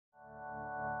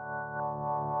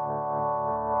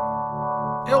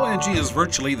LNG is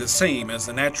virtually the same as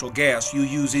the natural gas you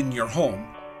use in your home,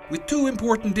 with two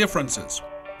important differences.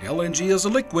 LNG is a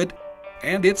liquid,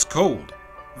 and it's cold.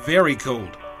 Very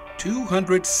cold.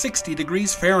 260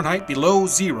 degrees Fahrenheit below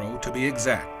zero to be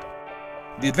exact.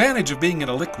 The advantage of being in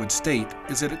a liquid state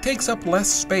is that it takes up less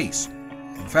space.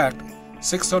 In fact,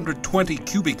 620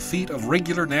 cubic feet of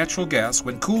regular natural gas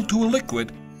when cooled to a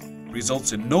liquid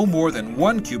results in no more than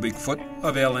 1 cubic foot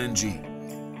of LNG.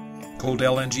 Cold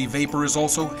LNG vapor is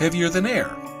also heavier than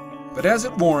air, but as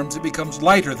it warms it becomes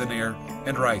lighter than air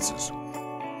and rises.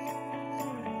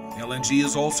 LNG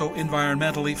is also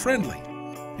environmentally friendly.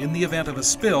 In the event of a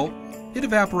spill, it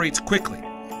evaporates quickly.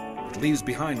 It leaves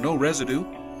behind no residue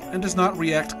and does not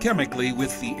react chemically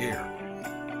with the air.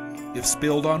 If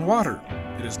spilled on water,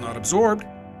 it is not absorbed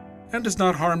and does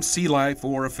not harm sea life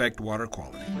or affect water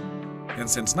quality. And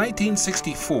since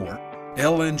 1964,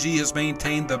 LNG has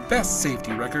maintained the best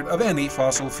safety record of any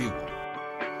fossil fuel.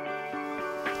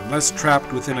 Unless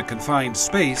trapped within a confined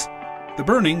space, the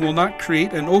burning will not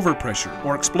create an overpressure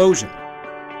or explosion,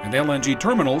 and LNG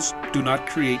terminals do not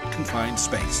create confined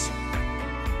space.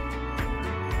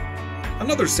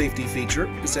 Another safety feature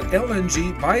is that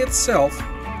LNG by itself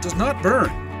does not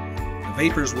burn. The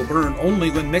vapors will burn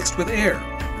only when mixed with air,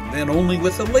 and then only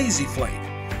with a lazy flame.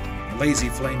 A lazy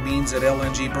flame means that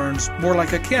LNG burns more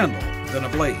like a candle than a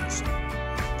blaze.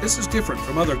 This is different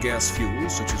from other gas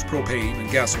fuels such as propane and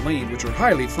gasoline, which are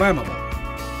highly flammable.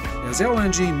 As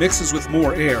LNG mixes with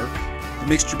more air, the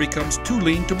mixture becomes too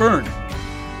lean to burn.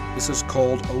 This is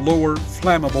called a lower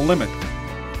flammable limit.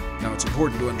 Now, it's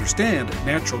important to understand that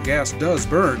natural gas does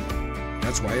burn.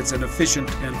 That's why it's an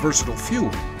efficient and versatile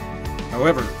fuel.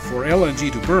 However, for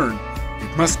LNG to burn,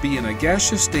 it must be in a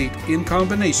gaseous state in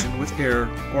combination with air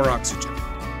or oxygen.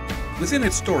 Within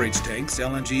its storage tanks,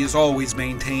 LNG is always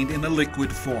maintained in a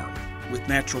liquid form, with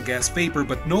natural gas vapor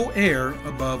but no air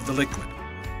above the liquid.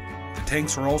 The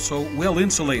tanks are also well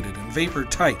insulated and vapor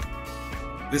tight.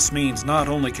 This means not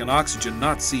only can oxygen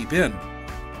not seep in,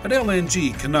 but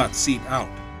LNG cannot seep out.